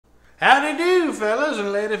Howdy do, fellas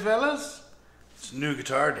and lady fellas. It's new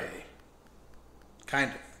guitar day.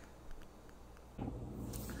 Kind of.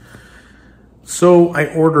 So I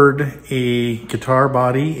ordered a guitar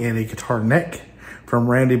body and a guitar neck from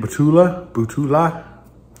Randy Butala.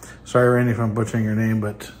 Sorry, Randy, if I'm butchering your name,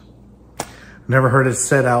 but never heard it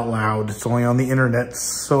said out loud. It's only on the internet,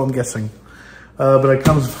 so I'm guessing. But it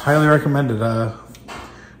comes highly recommended.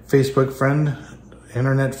 Facebook friend,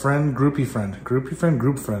 internet friend, group friend.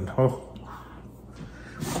 Oh,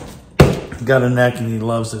 got a neck and he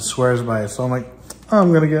loves it, swears by it. So I'm like, oh,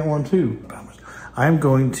 I'm gonna get one too. I'm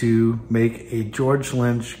going to make a George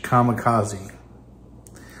Lynch Kamikazi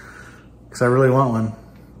because I really want one,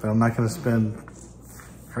 but I'm not gonna spend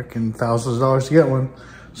freaking thousands of dollars to get one.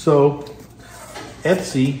 So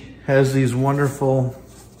Etsy has these wonderful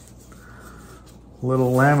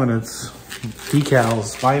little laminates,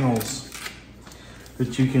 decals, vinyls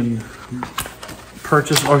that you can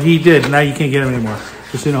purchase, or he did. Now you can't get them anymore.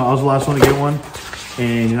 Just so you know, I was the last one to get one,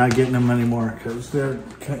 and you're not getting them anymore because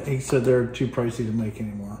he said they're too pricey to make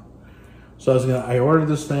anymore. So I ordered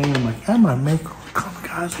this thing. I'm like, I'm gonna make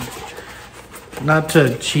Kamikazi. Not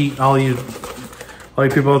to cheat all you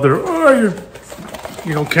people out there. Oh,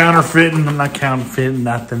 you're counterfeiting. I'm not counterfeiting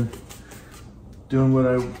nothing. Doing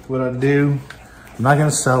what I do. I'm not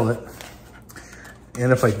gonna sell it.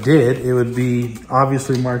 And if I did, it would be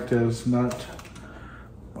obviously marked as not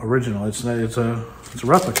original. It's a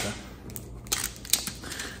replica.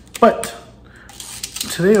 But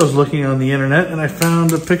today I was looking on the internet and I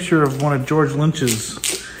found a picture of one of George Lynch's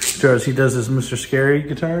guitars. He does his Mr. Scary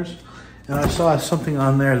guitars. And I saw something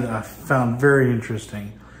on there that I found very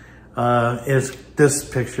interesting. Is this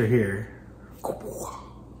picture here.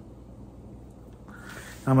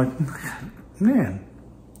 I'm like, man,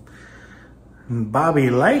 Bobby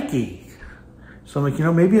likey. So I'm like,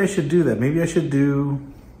 maybe I should do that. Maybe I should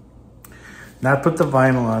not put the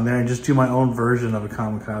vinyl on there and just do my own version of a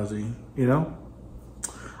Kamikazi, I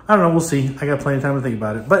don't know, we'll see. I got plenty of time to think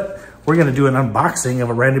about it. But we're gonna do an unboxing of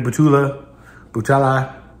a Randy Butala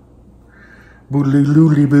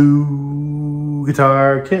Boo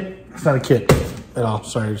guitar kit. It's not a kit at all.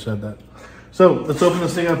 Sorry I said that. So let's open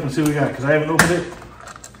this thing up and see what we got, because I haven't opened it.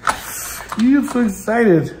 I'm so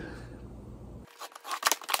excited.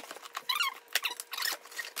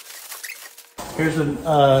 Here's you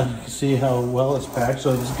can see how well it's packed.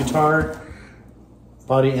 So this guitar,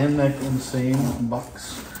 body and neck in the same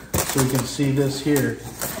box. So you can see this here.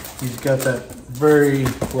 He's got that very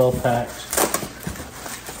well packed.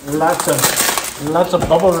 Lots of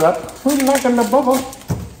bubble wrap. We like a bubble.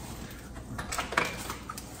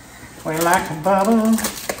 We like a bubble.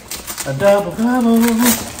 A double bubble.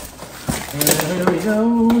 And there we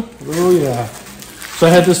go. Oh yeah. So I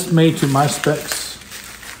had this made to my specs,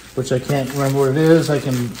 which I can't remember what it is. I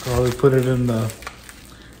can probably put it in the,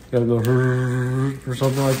 gotta go or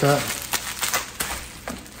something like that.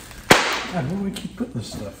 God, where do we keep putting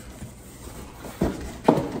this stuff?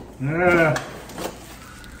 Yeah.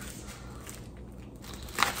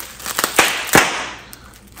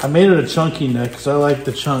 I made it a chunky neck because I like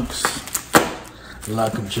the chunks. I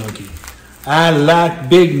like them chunky. I like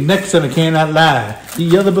big necks and I cannot lie.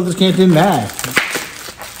 The other brothers can't deny.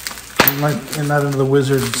 I'm not into the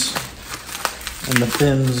wizards and the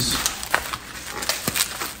fins.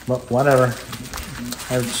 But whatever.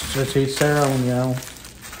 I just hate their own,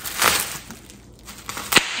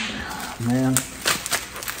 Man.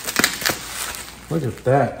 Look at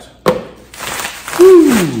that.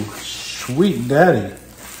 Woo! Sweet daddy.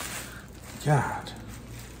 God.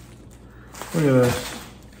 Look at this.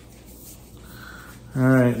 All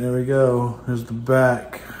right, there we go. There's the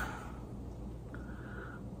back.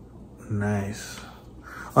 Nice.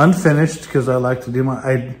 Unfinished, because I like to do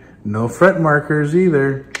no fret markers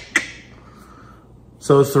either.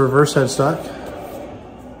 So it's the reverse headstock.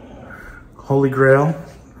 Holy Grail,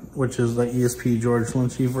 which is the ESP George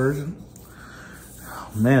Lynchy version. Oh,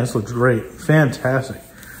 man, this looks great. Fantastic.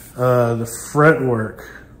 The fretwork.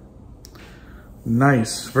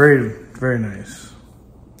 Nice. Very, very nice.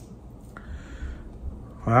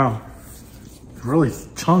 Wow. Really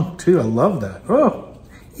chunked too. I love that. Oh,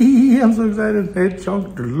 I'm so excited. It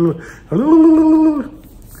chunked.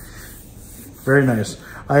 Very nice.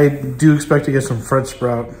 I do expect to get some fret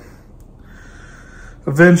sprout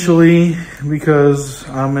eventually because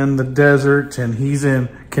I'm in the desert and he's in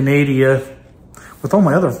Canada with all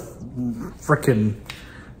my other frickin'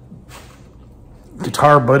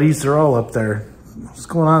 guitar buddies. They're all up there. What's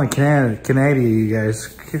going on in Canada, you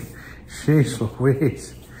guys? Jeez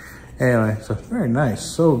Louise. Anyway, so very nice.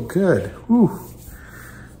 So good. Whew.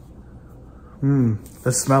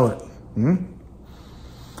 Let's smell it.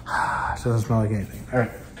 It doesn't smell like anything. All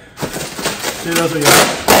right. See what else we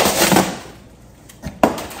got.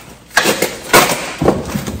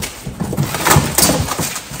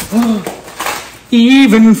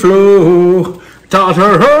 Even flow taught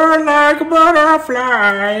her like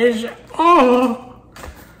butterflies. Oh.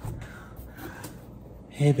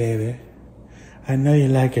 Hey, baby. I know you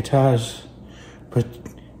like guitars, but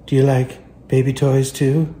do you like baby toys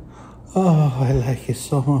too? Oh, I like it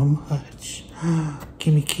so much.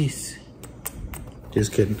 Give me a kiss.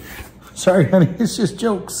 Just kidding. Sorry, honey. It's just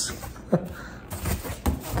jokes. I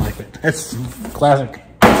like it. That's classic.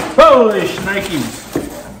 Holy shnikes.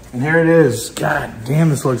 And here it is. God damn,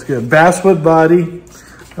 this looks good. Basswood body.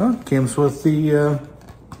 Oh, comes with the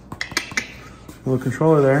little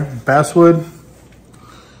controller there. Basswood.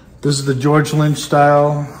 This is the George Lynch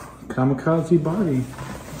style Kamikazi body.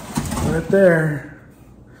 Right there.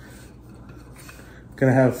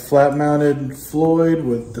 Gonna have flat mounted Floyd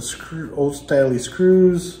with the old styley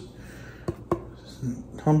screws.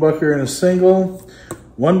 Humbucker in a single.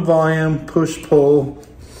 One volume, push pull.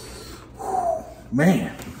 Whew,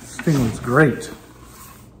 man. This thing looks great.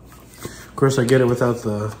 Of course, I get it without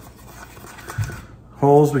the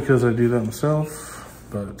holes because I do that myself.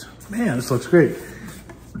 But man, this looks great.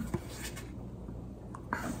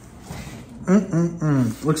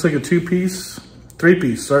 Looks like a three-piece.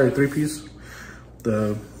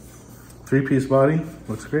 The three-piece body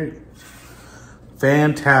looks great.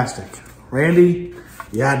 Fantastic, Randy.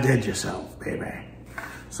 You outdid yourself, baby.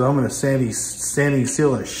 So I'm gonna sandy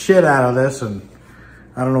seal the shit out of this, and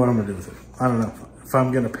I don't know what I'm gonna do with it. I don't know if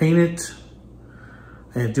I'm gonna paint it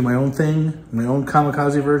and do my own thing, my own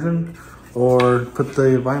Kamikazi version, or put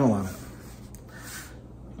the vinyl on it.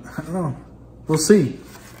 I don't know. We'll see.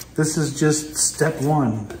 This is just step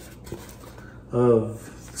one of,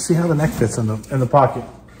 see how the neck fits in the pocket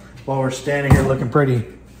while we're standing here looking pretty.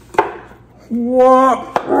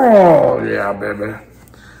 What? Oh yeah, baby.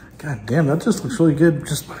 God damn, that just looks really good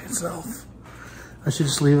just by itself. I should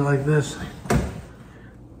just leave it like this.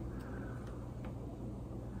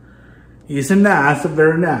 It's nice,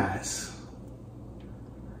 very nice.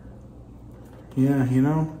 Yeah, you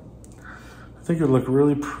know, I think it would look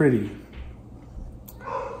really pretty.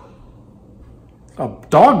 A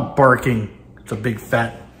dog barking. It's a big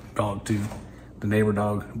fat dog too. The neighbor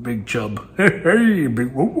dog, big chub. Hey,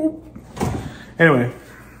 big whoop whoop. Anyway,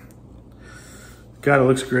 God, it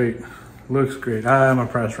looks great. Looks great. I'm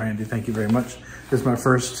impressed, Randy. Thank you very much. This is my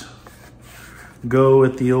first go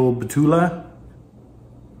at the old Butala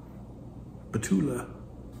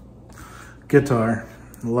guitar.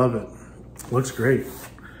 Love it. Looks great.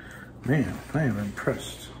 Man, I am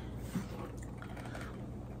impressed.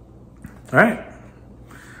 All right.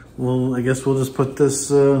 Well, I guess we'll just put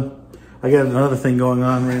this, I got another thing going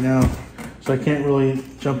on right now, so I can't really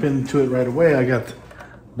jump into it right away. I got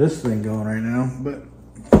this thing going right now, but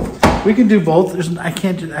we can do both. I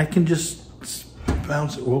can just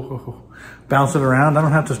bounce it around. I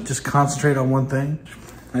don't have to just concentrate on one thing.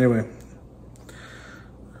 Anyway,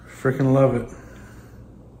 freaking love it.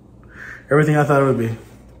 Everything I thought it would be.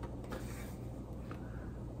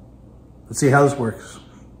 Let's see how this works.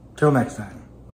 Till next time.